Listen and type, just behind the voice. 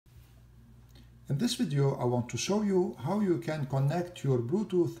In this video, I want to show you how you can connect your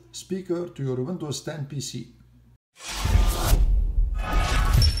Bluetooth speaker to your Windows 10 PC.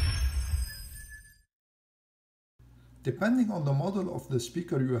 Depending on the model of the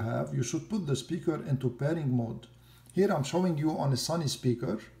speaker you have, you should put the speaker into pairing mode. Here I'm showing you on a Sony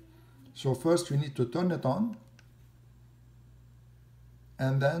speaker. So first we need to turn it on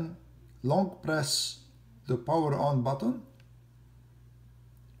and then long press the power on button.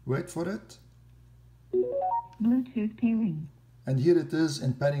 Wait for it. Bluetooth pairing. And here it is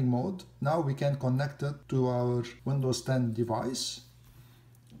in pairing mode. Now we can connect it to our Windows 10 device.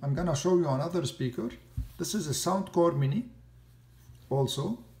 I'm gonna show you another speaker. This is a Soundcore Mini.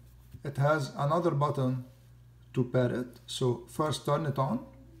 Also, it has another button to pair it. So first turn it on.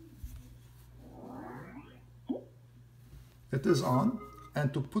 It is on.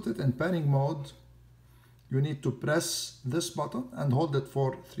 And to put it in pairing mode, you need to press this button and hold it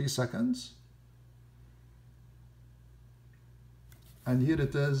for 3 seconds. And here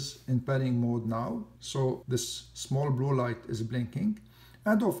it is in pairing mode now. So this small blue light is blinking.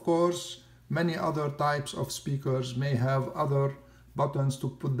 And of course, many other types of speakers may have other buttons to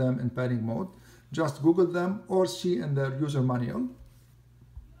put them in pairing mode. Just Google them or see in their user manual.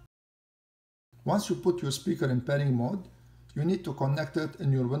 Once you put your speaker in pairing mode, you need to connect it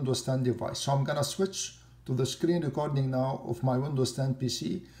in your Windows 10 device. So I'm gonna switch to the screen recording now of my Windows 10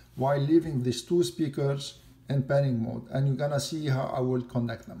 PC while leaving these two speakers in pairing mode, and you're gonna see how I will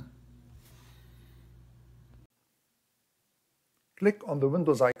connect them. Click on the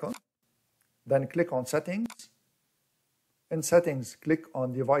Windows icon, then click on Settings. In Settings, click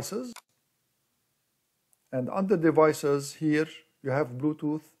on Devices, and under Devices here you have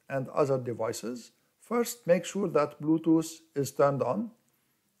Bluetooth and other devices. First, make sure that Bluetooth is turned on,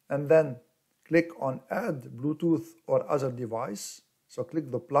 and then click on Add Bluetooth or other device. So click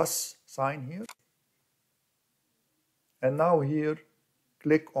the plus sign here. And now here,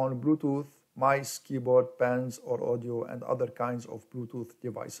 click on Bluetooth, mice, keyboard, pens, or audio, and other kinds of Bluetooth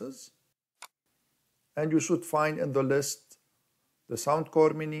devices. And you should find in the list the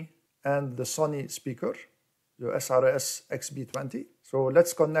Soundcore Mini and the Sony speaker, the SRS XB20. So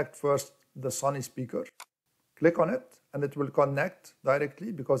let's connect first the Sony speaker. Click on it, and it will connect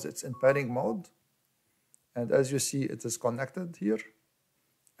directly because it's in pairing mode. And as you see, it is connected here.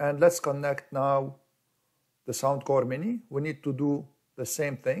 And let's connect now the Soundcore Mini. We need to do the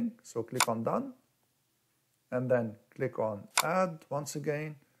same thing. So click on Done, and then click on Add once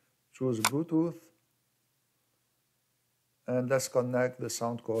again, choose Bluetooth, and let's connect the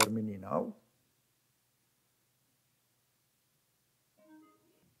Soundcore Mini now.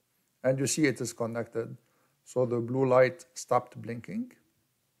 And you see it is connected. So the blue light stopped blinking.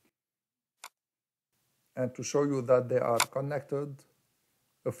 And to show you that they are connected,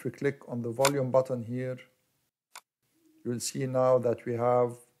 if we click on the volume button here, you'll see now that we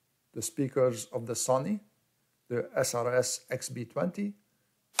have the speakers of the Sony, the SRS XB20,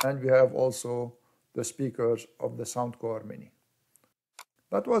 and we have also the speakers of the Soundcore Mini.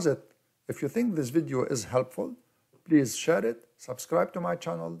 That was it. If you think this video is helpful, please share it, subscribe to my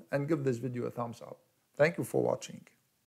channel, and give this video a thumbs up. Thank you for watching.